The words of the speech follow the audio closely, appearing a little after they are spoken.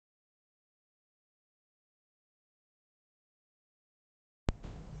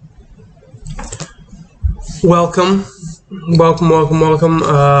Welcome, welcome,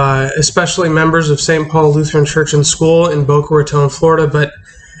 especially members of St. Paul Lutheran Church and School in Boca Raton, Florida, but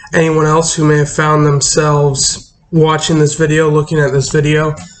anyone else who may have found themselves watching this video, looking at this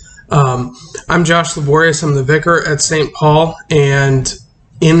video. I'm Josh Laborious. I'm the vicar at St. Paul, and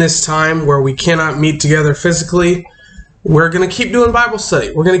in this time where we cannot meet together physically, we're going to keep doing Bible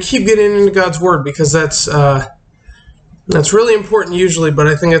study. We're going to keep getting into God's Word, because that's really important usually, but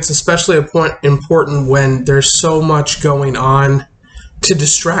I think it's especially important when there's so much going on to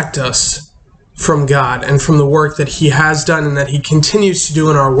distract us from God and from the work that He has done and that He continues to do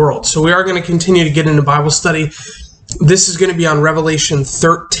in our world. So we are going to continue to get into Bible study. This is going to be on Revelation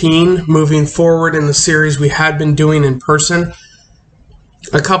 13, moving forward in the series we had been doing in person.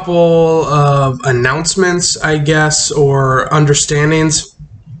 A couple of announcements, I guess, or understandings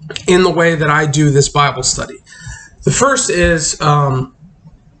in the way that I do this Bible study. The first is, I'm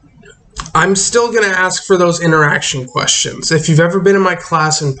still going to ask for those interaction questions. If you've ever been in my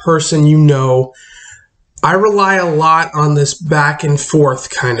class in person, you know I rely a lot on this back and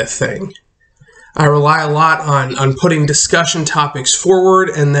forth kind of thing. I rely a lot on putting discussion topics forward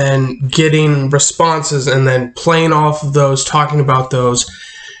and then getting responses and then playing off of those, talking about those.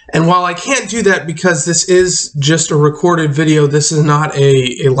 And while I can't do that because this is just a recorded video, this is not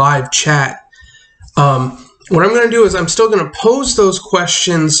a live chat, what I'm going to do is I'm still going to pose those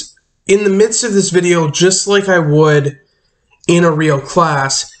questions in the midst of this video just like I would in a real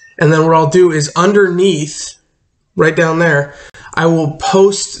class. And then what I'll do is underneath, right down there, I will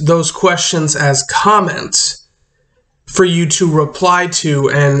post those questions as comments for you to reply to,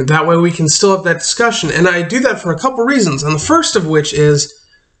 and that way we can still have that discussion. And I do that for a couple reasons, and the first of which is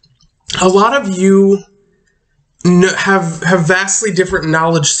a lot of you have vastly different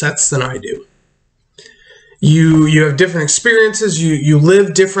knowledge sets than I do. You have different experiences, you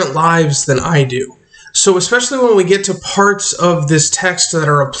live different lives than I do. So especially when we get to parts of this text that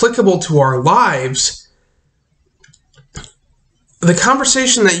are applicable to our lives, the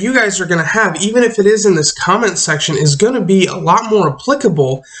conversation that you guys are going to have, even if it is in this comment section, is going to be a lot more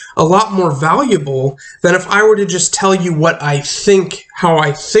applicable, a lot more valuable than if I were to just tell you what I think, how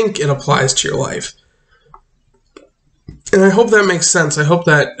I think it applies to your life. And I hope that makes sense. I hope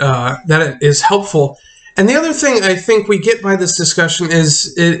that that it is helpful. And the other thing I think we get by this discussion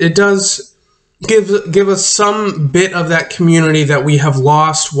is it does give us some bit of that community that we have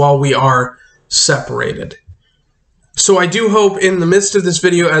lost while we are separated. So I do hope in the midst of this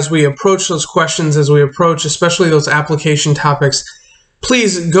video, as we approach those questions, as we approach especially those application topics,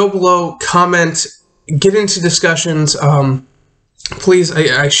 please go below, comment, get into discussions. Please,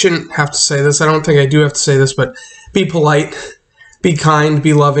 I shouldn't have to say this. I don't think I do have to say this, but be polite, be kind,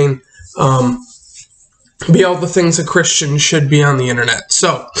 be loving. Be all the things a Christian should be on the internet.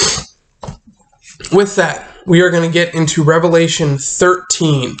 So, with that, we are going to get into Revelation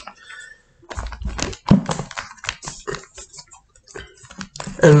 13.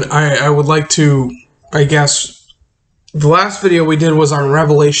 And I would like to, I guess, the last video we did was on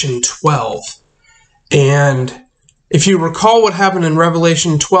Revelation 12. And if you recall what happened in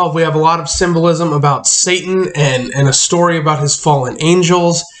Revelation 12, we have a lot of symbolism about Satan and a story about his fallen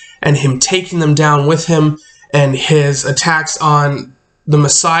angels and him taking them down with him, and his attacks on the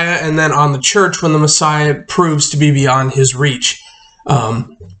Messiah and then on the church when the Messiah proves to be beyond his reach.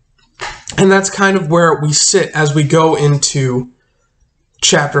 And that's kind of where we sit as we go into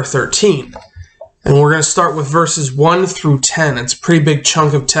chapter 13. And we're going to start with verses 1 through 10. It's a pretty big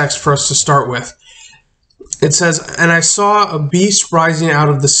chunk of text for us to start with. It says, "And I saw a beast rising out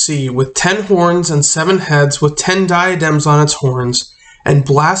of the sea, with 10 horns and 7 heads, with 10 diadems on its horns, and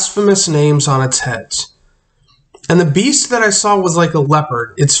blasphemous names on its heads. And the beast that I saw was like a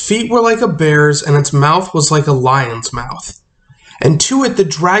leopard, its feet were like a bear's, and its mouth was like a lion's mouth. And to it the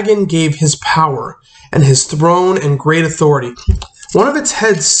dragon gave his power, and his throne and great authority. One of its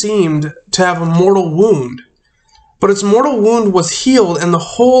heads seemed to have a mortal wound, but its mortal wound was healed, and the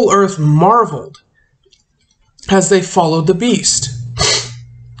whole earth marveled as they followed the beast.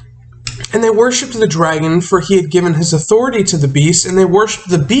 And they worshipped the dragon, for he had given his authority to the beast, and they worshipped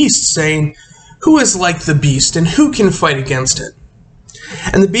the beast, saying, 'Who is like the beast, and who can fight against it?'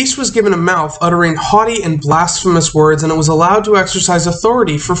 And the beast was given a mouth, uttering haughty and blasphemous words, and it was allowed to exercise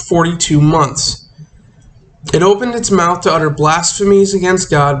authority for 42 months. It opened its mouth to utter blasphemies against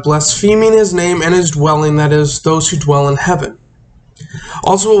God, blaspheming his name and his dwelling, that is, those who dwell in heaven.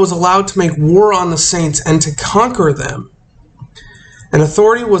 Also it was allowed to make war on the saints and to conquer them. And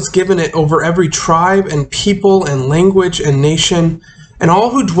authority was given it over every tribe and people and language and nation, and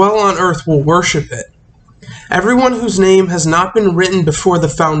all who dwell on earth will worship it. everyone whose name has not been written before the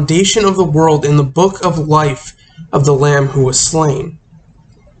foundation of the world in the book of life of the Lamb who was slain.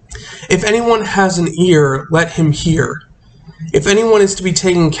 If anyone has an ear, let him hear. If anyone is to be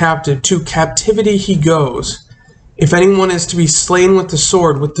taken captive, to captivity he goes. If anyone is to be slain with the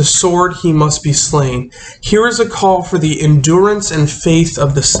sword he must be slain. Here is a call for the endurance and faith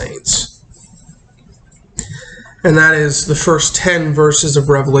of the saints. And that is the first 10 verses of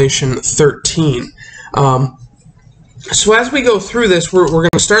Revelation 13. So as we go through this, we're going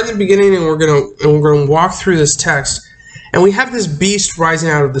to start in the beginning, and we're going to walk through this text. And we have this beast rising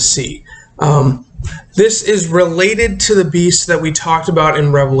out of the sea. This is related to the beast that we talked about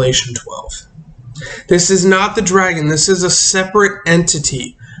in Revelation 12. This is not the dragon. This is a separate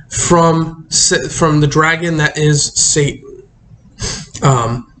entity from the dragon that is Satan.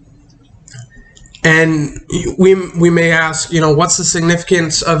 And we may ask, what's the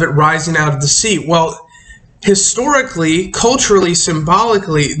significance of it rising out of the sea? Well, historically, culturally,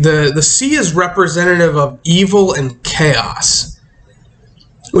 symbolically, the sea is representative of evil and chaos.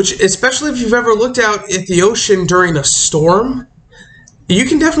 Which, especially if you've ever looked out at the ocean during a storm, you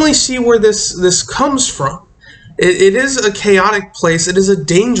can definitely see where this comes from. It is a chaotic place. It is a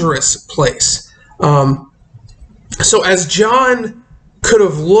dangerous place. So as John could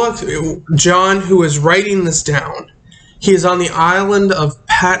have looked, John, who is writing this down, he is on the island of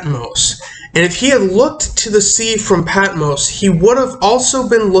Patmos. And if he had looked to the sea from Patmos, he would have also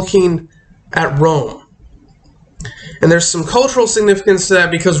been looking at Rome. And there's some cultural significance to that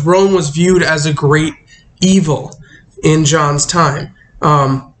because Rome was viewed as a great evil in John's time.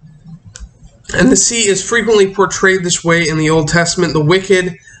 And the sea is frequently portrayed this way in the Old Testament. The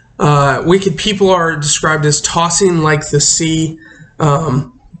wicked people are described as tossing like the sea.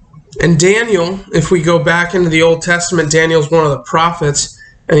 And Daniel, if we go back into the Old Testament, Daniel's one of the prophets,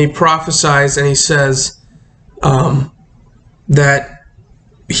 and he prophesies and he says that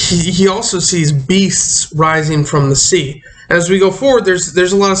he also sees beasts rising from the sea. As we go forward,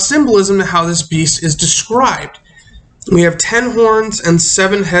 there's a lot of symbolism to how this beast is described. We have 10 horns and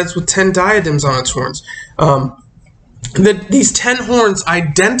 7 heads with 10 diadems on its horns. These 10 horns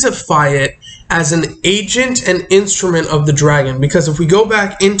identify it as an agent and instrument of the dragon. Because if we go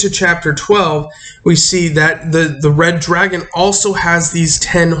back into chapter 12, we see that the red dragon also has these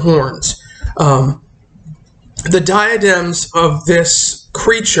 10 horns. The diadems of this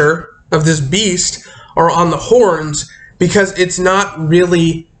creature, of this beast, are on the horns because it's not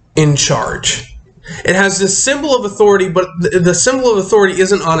really in charge. It has this symbol of authority, but the symbol of authority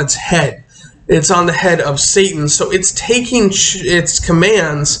isn't on its head. It's on the head of Satan, so it's taking its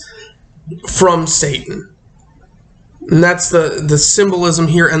commands from Satan. And that's the symbolism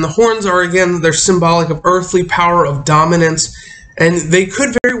here. And the horns are, again, they're symbolic of earthly power, of dominance. And they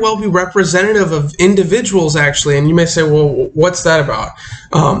could very well be representative of individuals, actually. And you may say, well, what's that about?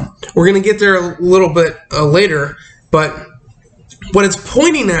 We're going to get there a little bit later. But what it's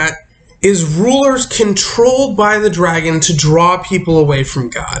pointing at is rulers controlled by the dragon to draw people away from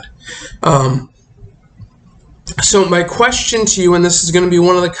God. So my question to you, and this is going to be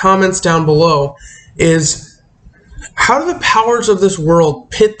one of the comments down below, is how do the powers of this world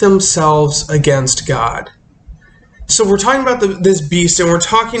pit themselves against God? So we're talking about this beast, and we're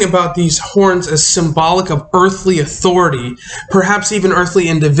talking about these horns as symbolic of earthly authority, perhaps even earthly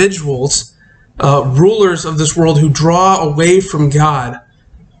individuals, rulers of this world who draw away from God.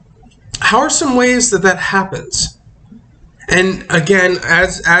 How are some ways that happens? And again,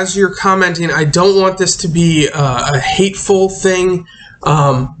 as you're commenting, I don't want this to be a hateful thing.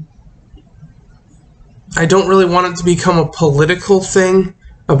 I don't really want it to become a political thing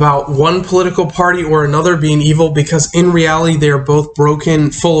about one political party or another being evil, because in reality they are both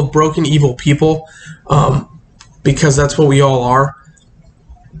broken, full of broken, evil people, because that's what we all are.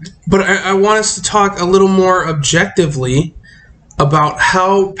 But I want us to talk a little more objectively about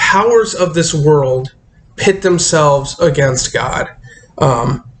how powers of this world pit themselves against God.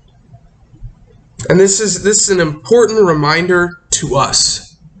 And this is an important reminder to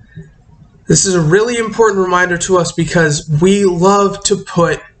us. This is a really important reminder to us because we love to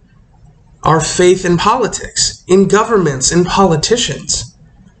put our faith in politics, in governments, in politicians.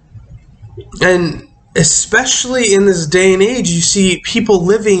 And especially in this day and age, you see people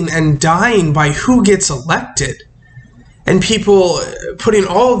living and dying by who gets elected. And people putting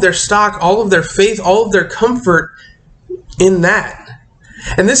all of their stock, all of their faith, all of their comfort in that.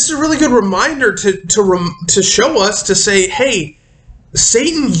 And this is a really good reminder to show us, to say, hey,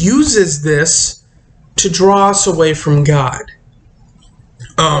 Satan uses this to draw us away from God.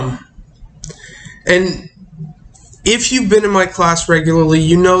 And if you've been in my class regularly,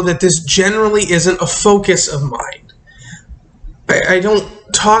 you know that this generally isn't a focus of mine. I don't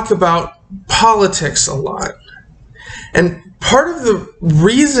talk about politics a lot. And part of the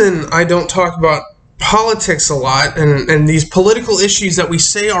reason I don't talk about politics a lot and these political issues that we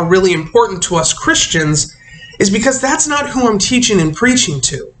say are really important to us Christians is because that's not who I'm teaching and preaching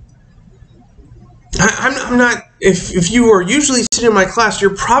to. I'm not, if you are usually sitting in my class,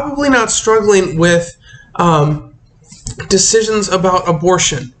 you're probably not struggling with decisions about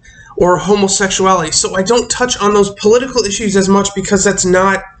abortion or homosexuality. So I don't touch on those political issues as much because that's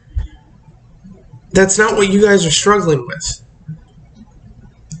not what you guys are struggling with.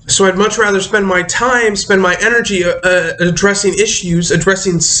 So I'd much rather spend my time, spend my energy addressing issues,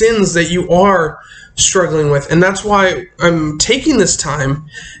 addressing sins that you are struggling with. And that's why I'm taking this time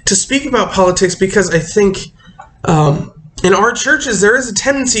to speak about politics, because I think in our churches there is a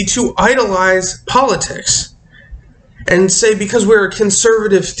tendency to idolize politics and say because we're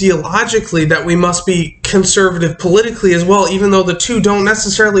conservative theologically that we must be conservative politically as well, even though the two don't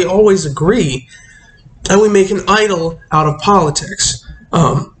necessarily always agree. And we make an idol out of politics.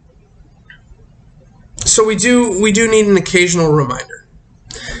 So we do need an occasional reminder.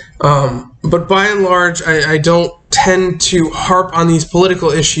 But by and large, I don't tend to harp on these political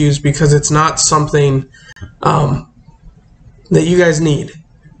issues because it's not something that you guys need.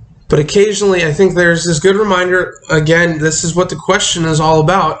 But occasionally, I think there's this good reminder. Again, this is what the question is all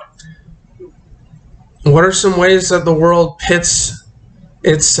about. What are some ways that the world pits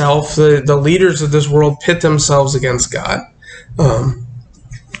itself, the leaders of this world pit themselves against God?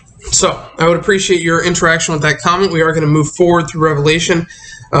 So I would appreciate your interaction with that comment. We are going to move forward through Revelation.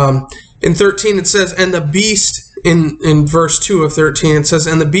 In 13 it says, and the beast, in verse 2 of 13 it says,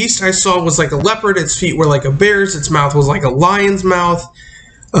 and the beast I saw was like a leopard, its feet were like a bear's, its mouth was like a lion's mouth.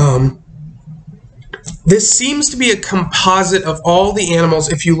 This seems to be a composite of all the animals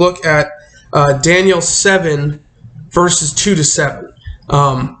if you look at Daniel 7 verses 2 to 7.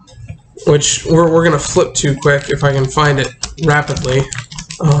 Which we're going to flip to quick if I can find it rapidly.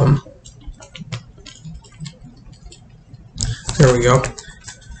 There we go.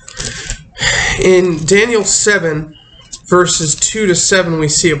 In Daniel 7, verses 2 to 7, we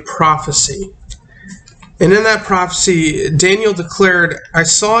see a prophecy. And in that prophecy, Daniel declared, I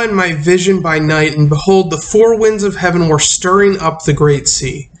saw in my vision by night, and behold, the four winds of heaven were stirring up the great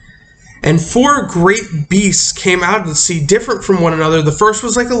sea. And four great beasts came out of the sea, different from one another. The first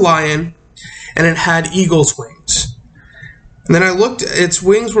was like a lion, and it had eagle's wings. And then I looked, its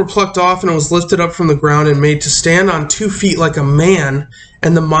wings were plucked off, and it was lifted up from the ground and made to stand on 2 feet like a man,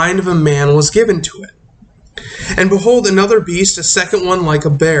 and the mind of a man was given to it. And behold, another beast, a second one like a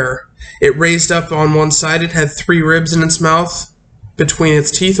bear. It raised up on one side, it had 3 ribs in its mouth between its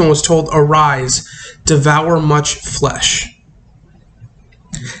teeth, and was told, arise, devour much flesh.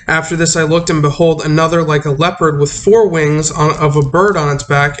 After this I looked, and behold, another like a leopard with 4 wings of a bird on its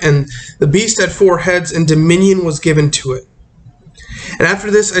back, and the beast had 4 heads, and dominion was given to it. And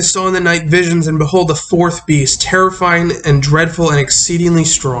after this I saw in the night visions, and behold, a 4th beast, terrifying and dreadful and exceedingly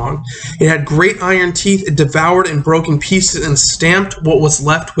strong. It had great iron teeth, it devoured and broke in pieces, and stamped what was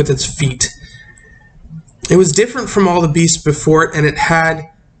left with its feet. It was different from all the beasts before it, and it had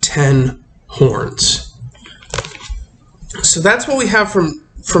 10 horns. So that's what we have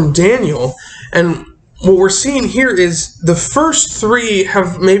from Daniel, and what we're seeing here is the first 3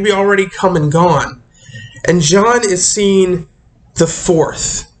 have maybe already come and gone, and John is seeing the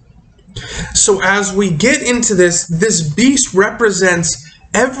 4th. So as we get into this beast represents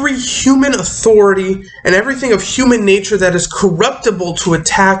every human authority and everything of human nature that is corruptible to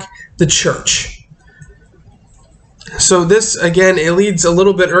attack the church. So this, again, it leads a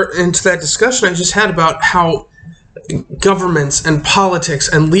little bit into that discussion I just had about how governments and politics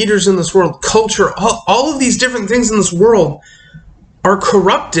and leaders in this world, culture, all of these different things in this world are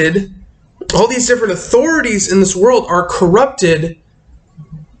corrupted. All these different authorities in this world are corrupted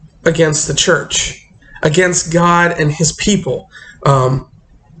against the church, against God and his people. And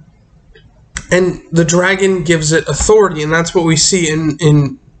the dragon gives it authority, and that's what we see in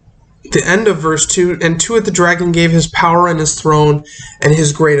the end of verse 2. And to it the dragon gave his power and his throne and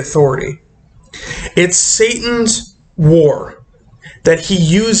his great authority. It's Satan's war that he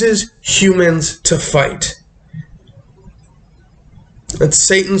uses humans to fight. It's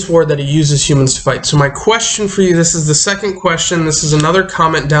Satan's war that he uses humans to fight. So my question for you, this is the second question, this is another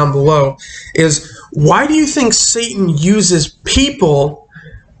comment down below, is why do you think Satan uses people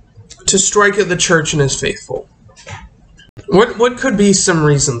to strike at the church and his faithful? What could be some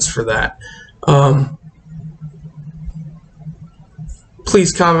reasons for that?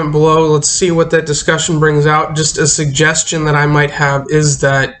 please comment below. Let's see what that discussion brings out. Just a suggestion that I might have is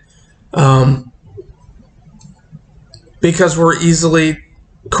that because we're easily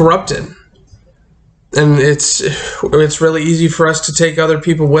corrupted, and it's really easy for us to take other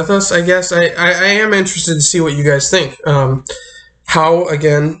people with us, I guess. I am interested to see what you guys think. Why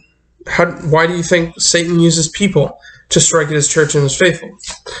do you think Satan uses people to strike at his church and his faithful?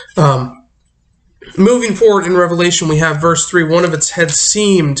 Moving forward in Revelation, we have verse 3. One of its heads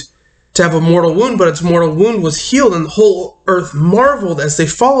seemed to have a mortal wound, but its mortal wound was healed, and the whole earth marveled as they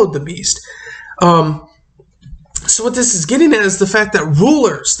followed the beast. So what this is getting at is the fact that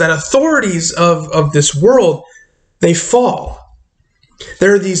rulers, that authorities of this world, they fall.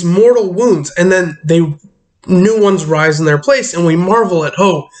 There are these mortal wounds, and then new ones rise in their place, and we marvel at,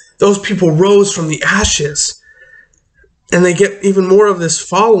 oh, those people rose from the ashes. And they get even more of this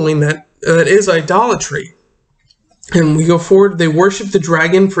following that is idolatry. And we go forward, they worship the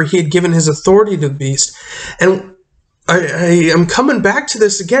dragon, for he had given his authority to the beast. And I am coming back to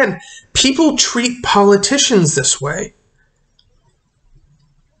this again. People treat politicians this way.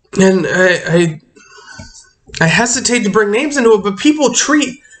 And I hesitate to bring names into it, but people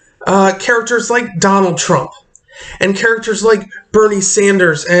treat characters like Donald Trump and characters like Bernie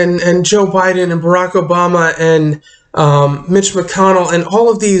Sanders and Joe Biden and Barack Obama and Mitch McConnell and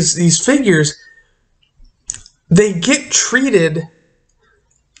all of these figures. They get treated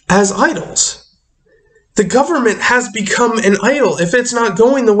as idols. The government has become an idol. If it's not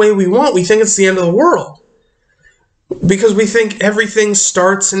going the way we want, we think it's the end of the world. Because we think everything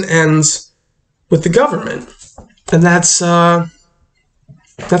starts and ends with the government. And that's not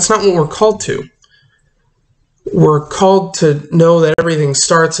what we're called to. We're called to know that everything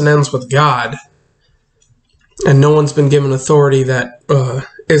starts and ends with God. And no one's been given authority that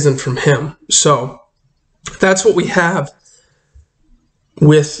isn't from him. So that's what we have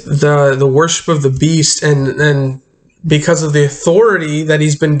with the worship of the beast, and because of the authority that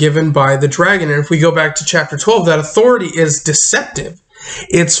he's been given by the dragon. And if we go back to chapter 12, that authority is deceptive.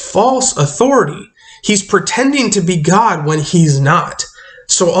 It's false authority. He's pretending to be God when he's not.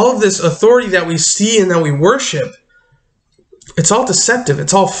 So all of this authority that we see and that we worship, it's all deceptive.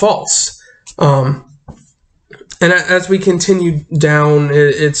 It's all false. And as we continue down,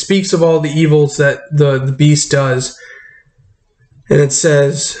 it speaks of all the evils that the beast does. And it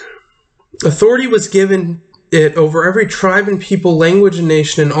says, authority was given it over every tribe and people, language and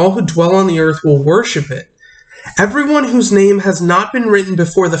nation, and all who dwell on the earth will worship it. Everyone whose name has not been written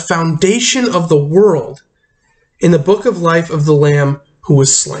before the foundation of the world in the book of life of the Lamb who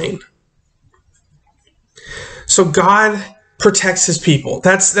was slain. So God protects his people.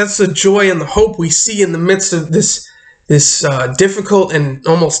 That's the joy and the hope we see in the midst of this difficult and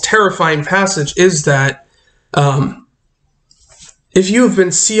almost terrifying passage, is that if you have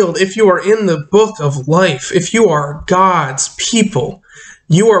been sealed, if you are in the book of life, if you are God's people,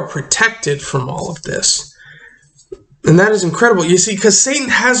 you are protected from all of this. And that is incredible. You see, because Satan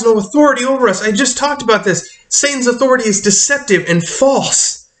has no authority over us. I just talked about this. Satan's authority is deceptive and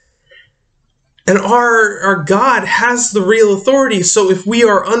false. And our God has the real authority. So if we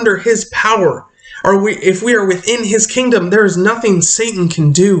are under his power, or if we are within his kingdom, there is nothing Satan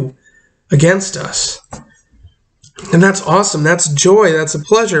can do against us. And that's awesome. That's joy. That's a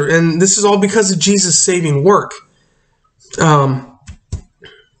pleasure. And this is all because of Jesus' saving work. But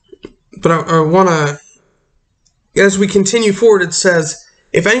I want to, as we continue forward, it says,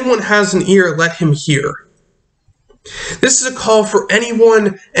 if anyone has an ear, let him hear. This is a call for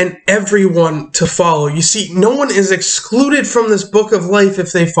anyone and everyone to follow. You see, no one is excluded from this book of life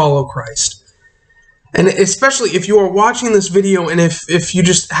if they follow Christ. And especially if you are watching this video and if you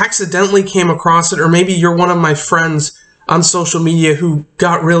just accidentally came across it, or maybe you're one of my friends on social media who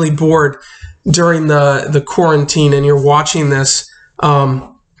got really bored during the quarantine and you're watching this,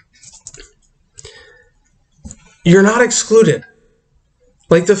 you're not excluded.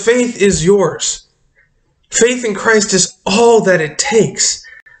 Like, the faith is yours. Faith in Christ is all that it takes.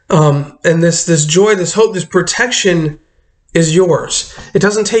 And this joy, this hope, this protection is yours. It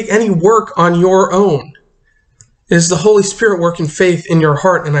doesn't take any work on your own. It is the Holy Spirit working faith in your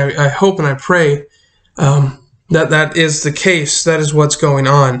heart, and I hope and I pray that is the case. That is what's going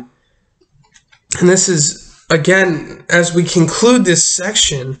on. And this is, again, as we conclude this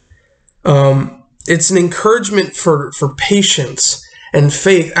section, it's an encouragement for patience and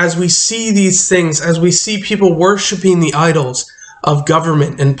faith as we see these things, as we see people worshiping the idols of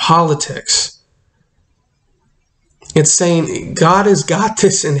government and politics. It's saying, God has got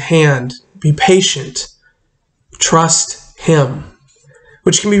this in hand. Be patient. Trust him.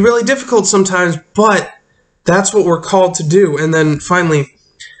 Which can be really difficult sometimes, but That's what we're called to do. And then finally,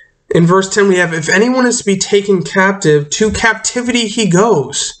 in verse 10, we have, if anyone is to be taken captive, to captivity he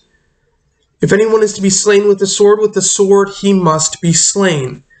goes. If anyone is to be slain with the sword he must be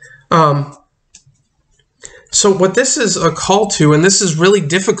slain. So what this is a call to, and this is really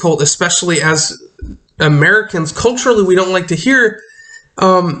difficult, especially as Americans, culturally we don't like to hear,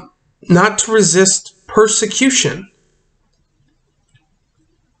 not to resist persecution.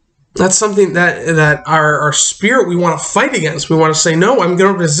 That's something that our spirit, we want to fight against. We want to say, no, I'm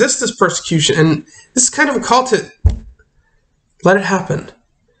going to resist this persecution. And this is kind of a call to let it happen.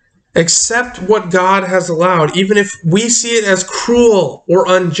 Accept what God has allowed, even if we see it as cruel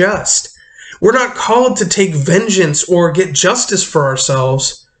or unjust. We're not called to take vengeance or get justice for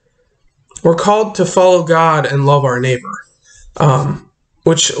ourselves. We're called to follow God and love our neighbor.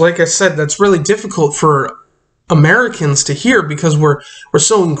 Which, like I said, that's really difficult for Americans to hear, because we're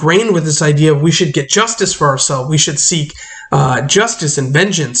so ingrained with this idea of we should get justice for ourselves. We should seek justice and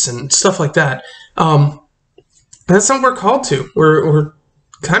vengeance and stuff like that. That's not what we're called to. We're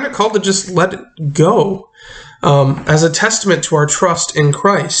kind of called to just let it go as a testament to our trust in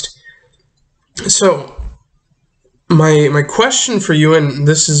Christ. So my question for you, and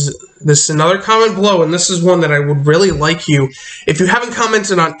this is another comment below, and this is one that I would really like you, if you haven't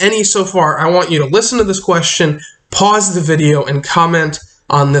commented on any so far, I want you to listen to this question, pause the video, and comment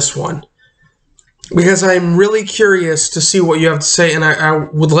on this one. Because I'm really curious to see what you have to say, and I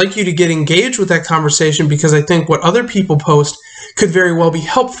would like you to get engaged with that conversation, because I think what other people post could very well be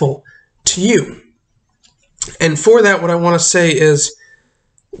helpful to you. And for that, what I want to say is,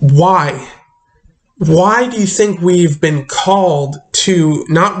 why? Why do you think we've been called to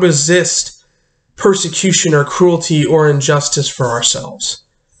not resist persecution or cruelty or injustice for ourselves?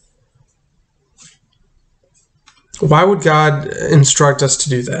 Why would God instruct us to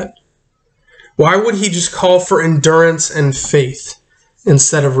do that? Why would he just call for endurance and faith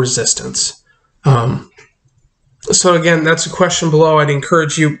instead of resistance? So again, that's a question below. I'd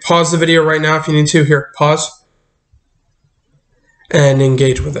encourage you, pause the video right now if you need to. Here, pause. And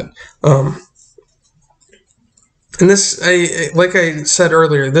engage with it. And this, like I said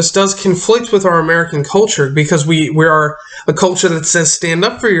earlier, this does conflict with our American culture, because we are a culture that says stand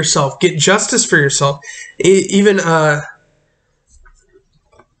up for yourself, get justice for yourself. Even I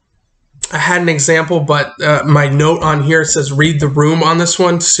had an example, but my note on here says read the room on this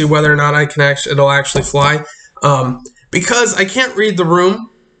one to see whether or not I can it'll actually fly. Because I can't read the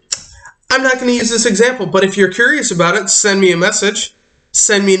room, I'm not going to use this example. But if you're curious about it, send me a message,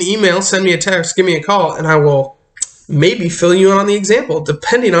 send me an email, send me a text, give me a call, and I will maybe fill you in on the example,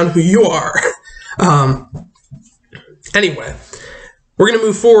 depending on who you are. Anyway, we're going to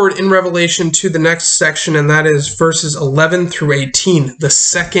move forward in Revelation to the next section, and that is verses 11 through 18, the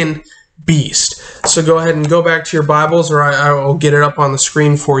second beast. So go ahead and go back to your Bibles, or I will get it up on the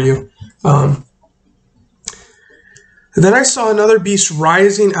screen for you. Then I saw another beast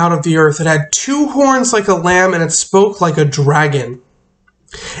rising out of the earth. It had 2 horns like a lamb, and it spoke like a dragon.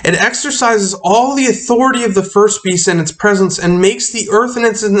 It exercises all the authority of the first beast in its presence, and makes the earth and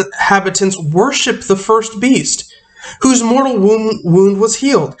its inhabitants worship the first beast, whose mortal wound was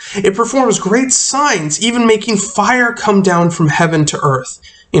healed. It performs great signs, even making fire come down from heaven to earth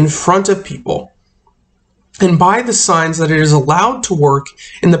in front of people. And by the signs that it is allowed to work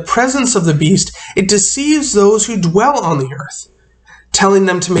in the presence of the beast, it deceives those who dwell on the earth, telling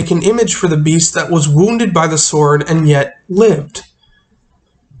them to make an image for the beast that was wounded by the sword and yet lived.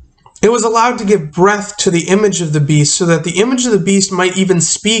 It was allowed to give breath to the image of the beast, so that the image of the beast might even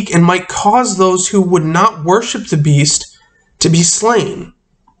speak and might cause those who would not worship the beast to be slain.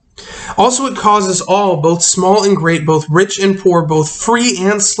 Also it causes all, both small and great, both rich and poor, both free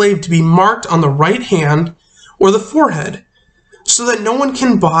and slave, to be marked on the right hand or the forehead, so that no one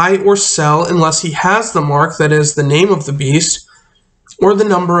can buy or sell unless he has the mark, that is, the name of the beast, or the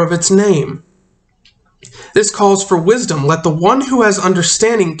number of its name. This calls for wisdom. Let the one who has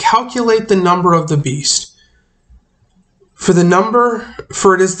understanding calculate the number of the beast. For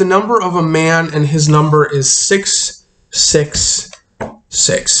it is the number of a man, and his number is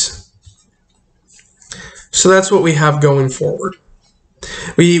 666. So that's what we have going forward.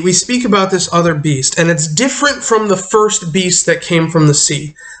 We speak about this other beast, and it's different from the first beast that came from the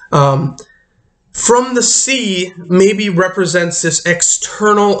sea. From the sea maybe represents this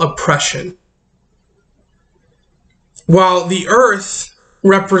external oppression, while the earth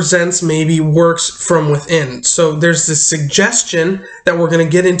represents maybe works from within. So there's this suggestion that we're going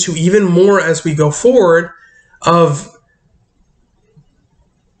to get into even more as we go forward of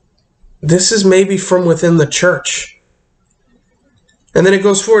this is maybe from within the church. And then it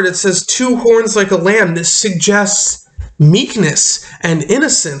goes forward. It says, 2 horns like a lamb. This suggests meekness and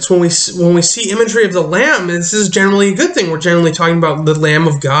innocence. When we see imagery of the lamb, this is generally a good thing. We're generally talking about the Lamb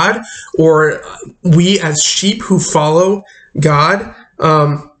of God, or we as sheep who follow God.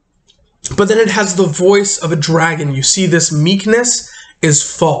 But then it has the voice of a dragon. You see, this meekness is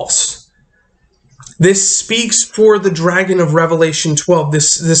false. This speaks for the dragon of Revelation 12.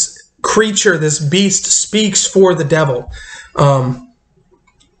 This creature, this beast, speaks for the devil.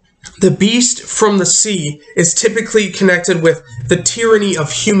 The beast from the sea is typically connected with the tyranny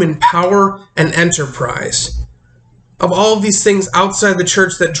of human power and enterprise, of all of these things outside the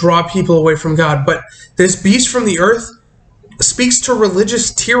church that draw people away from God. But this beast from the earth speaks to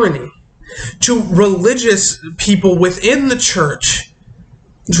religious tyranny, to religious people within the church,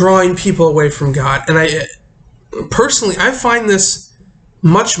 drawing people away from God. And I personally find this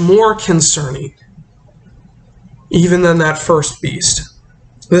much more concerning even than that first beast.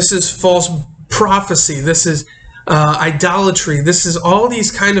 This is false prophecy. This is idolatry. This is all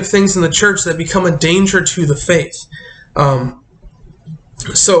these kind of things in the church that become a danger to the faith.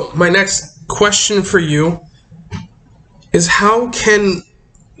 So my next question for you is, what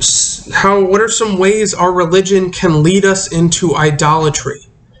are some ways our religion can lead us into idolatry?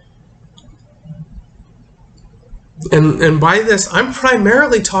 And by this, I'm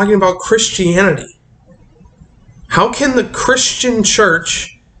primarily talking about Christianity. How can the Christian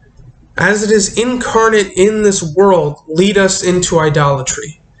church, as it is incarnate in this world, lead us into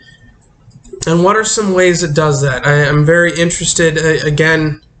idolatry? And what are some ways it does that? I am very interested.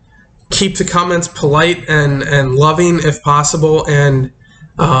 Again, keep the comments polite and loving if possible, and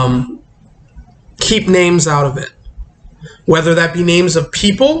keep names out of it. Whether that be names of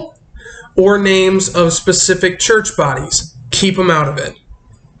people or names of specific church bodies, keep them out of it.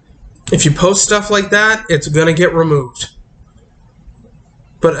 If you post stuff like that, it's going to get removed.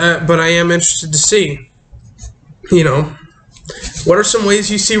 But I am interested to see, what are some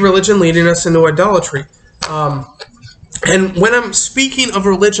ways you see religion leading us into idolatry? And when I'm speaking of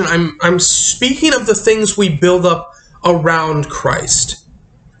religion, I'm speaking of the things we build up around Christ.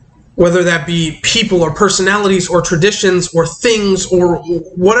 Whether that be people or personalities or traditions or things or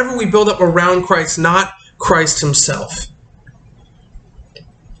whatever we build up around Christ, not Christ himself.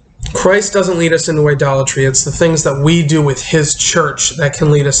 Christ doesn't lead us into idolatry. It's the things that we do with his church that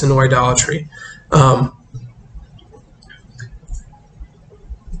can lead us into idolatry.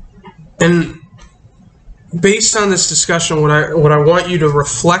 And based on this discussion, what I want you to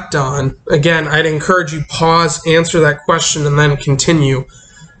reflect on, again, I'd encourage you pause, answer that question, and then continue.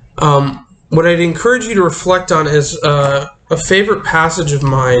 What I'd encourage you to reflect on is a favorite passage of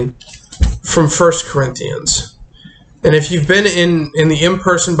mine from 1 Corinthians. And if you've been in the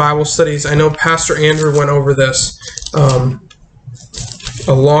in-person Bible studies, I know Pastor Andrew went over this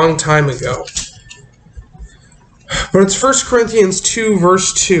a long time ago. But it's 1 Corinthians 2,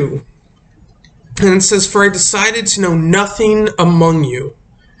 verse 2. And it says, "For I decided to know nothing among you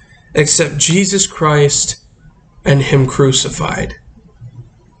except Jesus Christ and him crucified."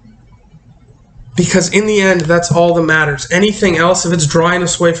 Because in the end, that's all that matters. Anything else, if it's drawing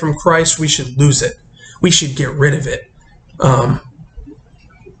us away from Christ, we should lose it. We should get rid of it.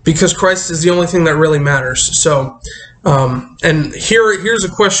 Because Christ is the only thing that really matters. So, and here's a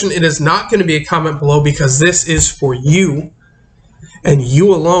question. It is not going to be a comment below, because this is for you and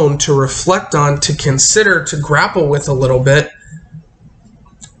you alone to reflect on, to consider, to grapple with a little bit.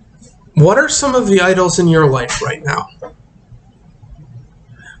 What are some of the idols in your life right now?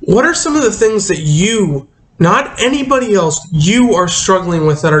 What are some of the things that you, not anybody else, you are struggling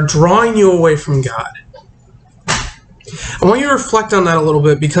with that are drawing you away from God? I want you to reflect on that a little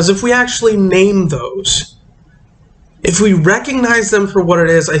bit, because if we actually name those, if we recognize them for what it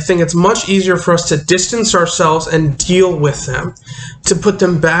is, I think it's much easier for us to distance ourselves and deal with them, to put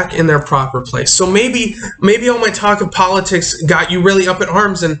them back in their proper place. So maybe all my talk of politics got you really up in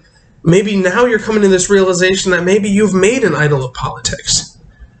arms, and maybe now you're coming to this realization that maybe you've made an idol of politics.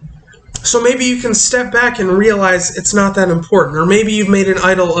 So maybe you can step back and realize it's not that important. Or maybe you've made an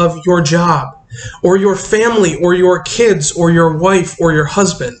idol of your job, or your family, or your kids, or your wife, or your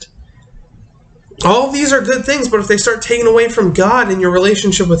husband. All of these are good things, but if they start taking away from God and your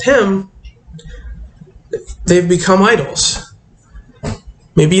relationship with him, they've become idols.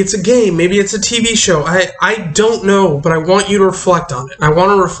 Maybe it's a game, maybe it's a TV show. I don't know, but I want you to reflect on it. I want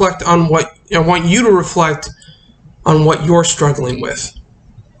you to reflect on what you're struggling with.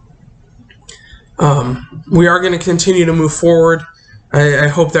 We are going to continue to move forward. I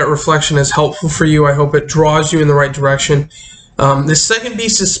hope that reflection is helpful for you. I hope it draws you in the right direction. This second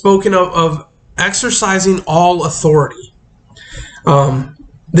beast is spoken of exercising all authority.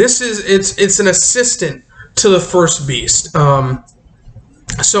 It's an assistant to the first beast.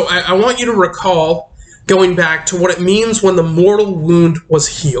 So I want you to recall, going back to what it means when the mortal wound was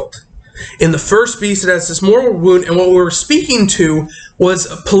healed. In the first beast, it has this mortal wound, and what we were speaking to was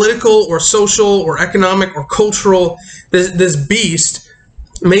a political or social or economic or cultural. This beast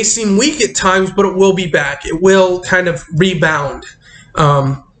may seem weak at times, but it will be back. It will kind of rebound.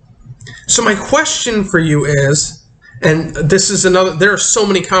 So my question for you is, and this is another, there are so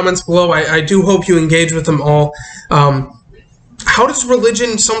many comments below, I do hope you engage with them all. How does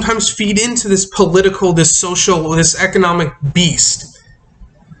religion sometimes feed into this political, this social, this economic beast?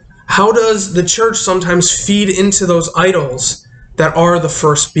 How does the church sometimes feed into those idols that are the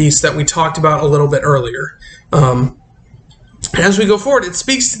first beast that we talked about a little bit earlier? As we go forward, it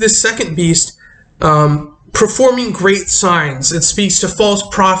speaks to this second beast performing great signs. It speaks to false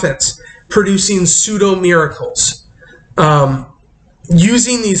prophets producing pseudo-miracles,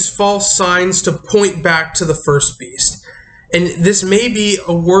 using these false signs to point back to the first beast. And this may be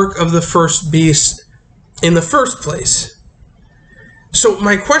a work of the first beast in the first place. So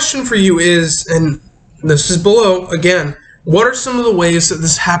my question for you is, and this is below, again, what are some of the ways that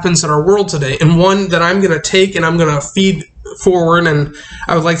this happens in our world today? And one that I'm going to take and I'm going to feed forward, and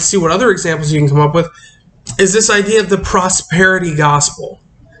I would like to see what other examples you can come up with, is this idea of the prosperity gospel.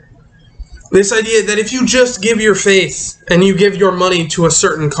 This idea that if you just give your faith and you give your money to a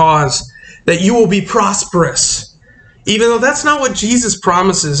certain cause, that you will be prosperous. Even though that's not what Jesus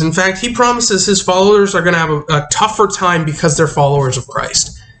promises. In fact, he promises his followers are going to have a tougher time because they're followers of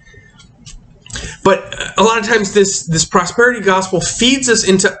Christ. But a lot of times this prosperity gospel feeds us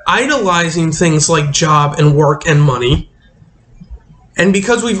into idolizing things like job and work and money. And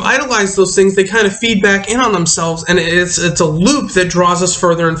because we've idolized those things, they kind of feed back in on themselves, and it's a loop that draws us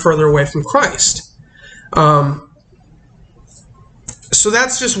further and further away from Christ. So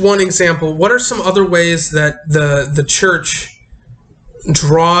that's just one example. What are some other ways that the church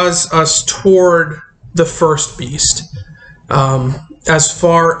draws us toward the first beast, as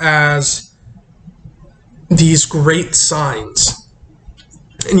far as these great signs,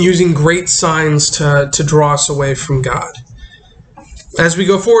 and using great signs to draw us away from God? As we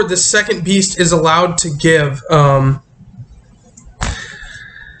go forward, this second beast is allowed to give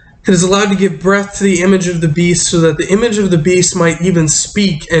it is allowed to give breath to the image of the beast, so that the image of the beast might even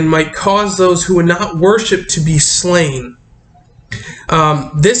speak and might cause those who would not worship to be slain.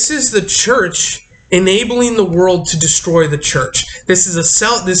 This is the church enabling the world to destroy the church. This is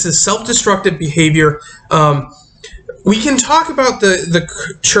self-destructive behavior. We can talk about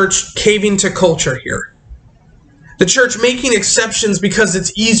the church caving to culture here. The church making exceptions because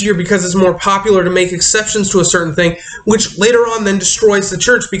it's easier, because it's more popular to make exceptions to a certain thing, which later on then destroys the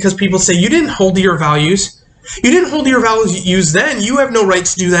church because people say, you didn't hold to your values. You didn't hold to your values then. You have no right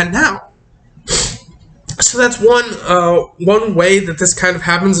to do that now. So that's one way that this kind of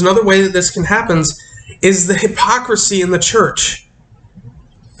happens. Another way that this can happen is the hypocrisy in the church.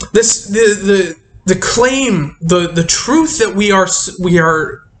 The claim, the truth that we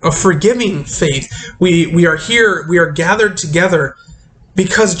are a forgiving faith. We are here, we are gathered together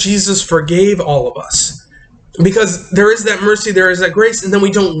because Jesus forgave all of us. Because there is that mercy, there is that grace, and then we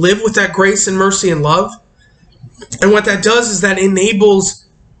don't live with that grace and mercy and love. And what that does is that enables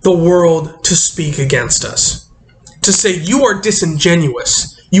the world to speak against us. To say, you are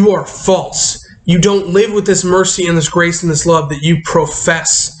disingenuous, you are false, you don't live with this mercy and this grace and this love that you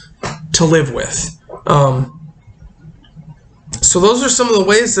profess to live with. So those are some of the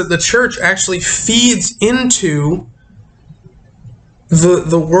ways that the church actually feeds into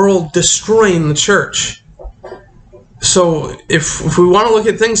the world destroying the church. So if we want to look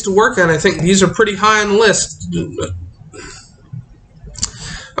at things to work on, I think these are pretty high on the list.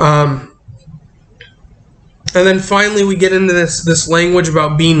 And then finally we get into this language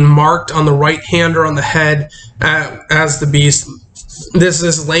about being marked on the right hand or on the head as the beast.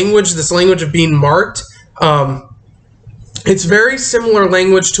 This language of being marked, it's very similar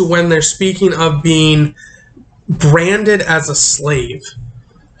language to when they're speaking of being branded as a slave.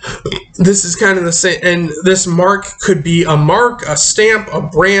 This is kind of the same, and this mark could be a mark, a stamp, a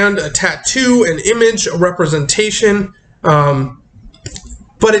brand, a tattoo, an image, a representation,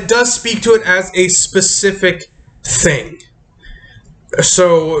 but it does speak to it as a specific thing.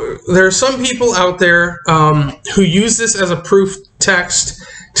 So there are some people out there who use this as a proof text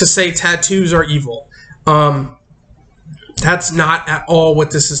to say tattoos are evil. That's not at all what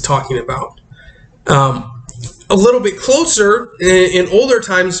this is talking about. A little bit closer, in older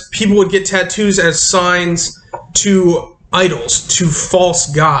times, people would get tattoos as signs to idols, to false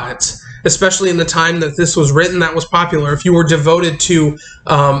gods. especially in the time that this was written, that was popular. If you were devoted to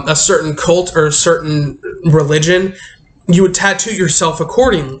a certain cult or a certain religion, you would tattoo yourself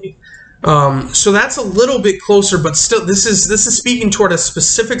accordingly. So that's a little bit closer, but still, this is speaking toward a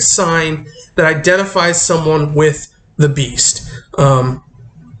specific sign that identifies someone with the beast.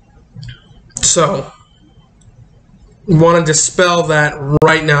 So want to dispel that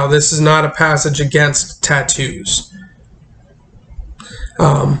right now. This is not a passage against tattoos.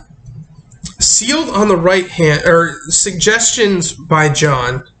 Sealed on the right hand, or suggestions by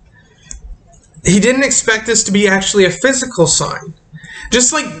John. He didn't expect this to be actually a physical sign.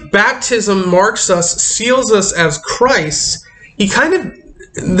 Just like baptism marks us, seals us as Christ, he kind of,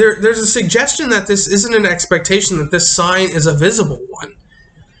 there's a suggestion that this isn't an expectation that this sign is a visible one.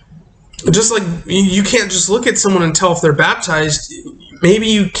 Just like you can't just look at someone and tell if they're baptized, maybe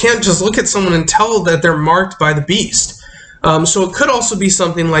you can't just look at someone and tell that they're marked by the beast. So it could also be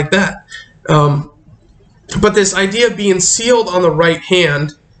something like that. But this idea of being sealed on the right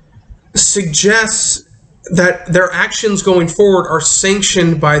hand suggests that their actions going forward are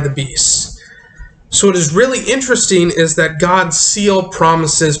sanctioned by the beast. So what is really interesting is that God's seal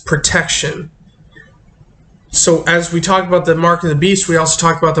promises protection. So as we talk about the mark of the beast, we also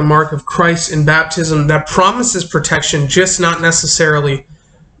talk about the mark of Christ in baptism that promises protection, just not necessarily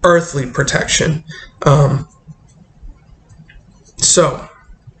earthly protection. So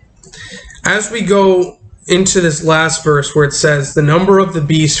as we go into this last verse where it says, the number of the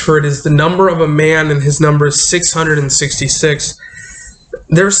beast, for it is the number of a man, and his number is 666.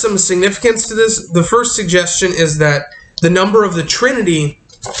 There's some significance to this. The first suggestion is that the number of the Trinity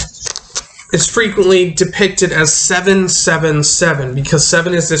is frequently depicted as 777, because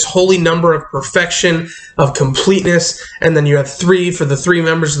 7 is this holy number of perfection, of completeness, and then you have 3 for the 3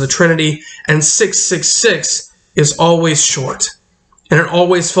 members of the Trinity, and 666 is always short. And it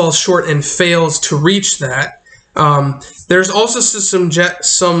always falls short and fails to reach that. There's also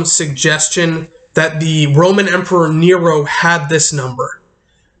some suggestion that the Roman Emperor Nero had this number.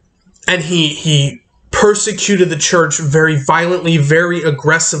 And he persecuted the church very violently, very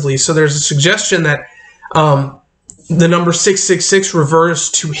aggressively. So there's a suggestion that the number 666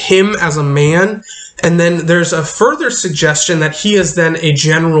 refers to him as a man. And then there's a further suggestion that he is then a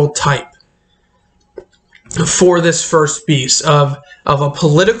general type for this first beast of a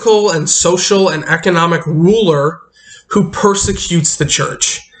political and social and economic ruler who persecutes the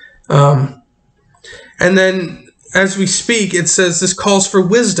church. And then as we speak, it says this calls for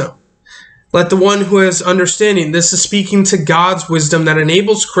wisdom. Let the one who has understanding. This is speaking to God's wisdom that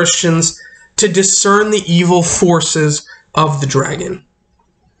enables Christians to discern the evil forces of the dragon.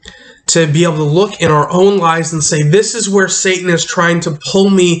 To be able to look in our own lives and say, this is where Satan is trying to pull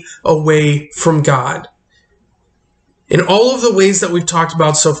me away from God. In all of the ways that we've talked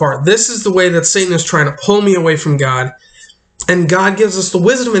about so far, this is the way that Satan is trying to pull me away from God. And God gives us the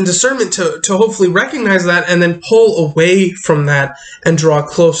wisdom and discernment to hopefully recognize that and then pull away from that and draw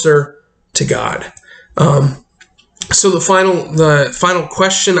closer to God. So the final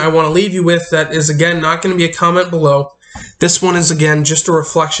question I want to leave you with, that is again not going to be a comment below. This one is again just a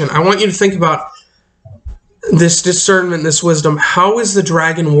reflection. I want you to think about this discernment, this wisdom. How is the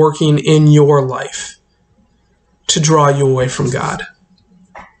dragon working in your life to draw you away from God?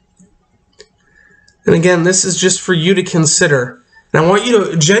 And again, this is just for you to consider. And I want you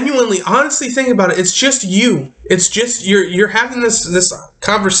to genuinely, honestly think about it. It's just you. It's just you're having this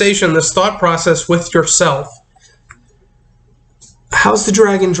conversation, this thought process with yourself. How's the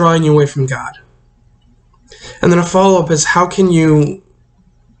dragon drawing you away from God? And then a follow-up is, how can you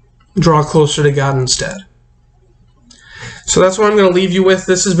draw closer to God instead? So that's what I'm going to leave you with.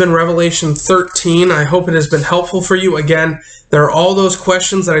 This has been Revelation 13. I hope it has been helpful for you. Again, there are all those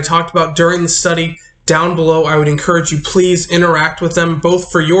questions that I talked about during the study down below. I would encourage you, please interact with them,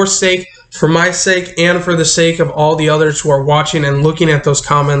 both for your sake, for my sake, and for the sake of all the others who are watching and looking at those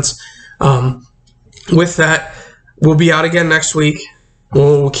comments. With that, we'll be out again next week.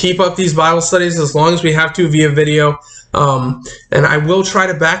 We'll keep up these Bible studies as long as we have to via video. And I will try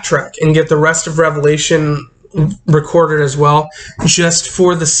to backtrack and get the rest of Revelation recorded as well, just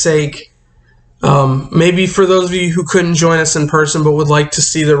for the sake, maybe for those of you who couldn't join us in person but would like to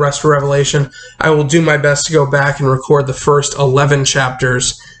see the rest of Revelation, I will do my best to go back and record the first 11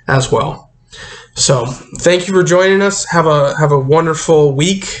 chapters as well. So thank you for joining us. Have a wonderful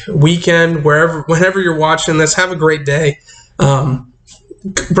weekend, whenever you're watching this. Have a great day.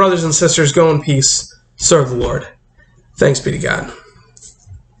 Brothers and sisters, go in peace. Serve the Lord. Thanks be to God.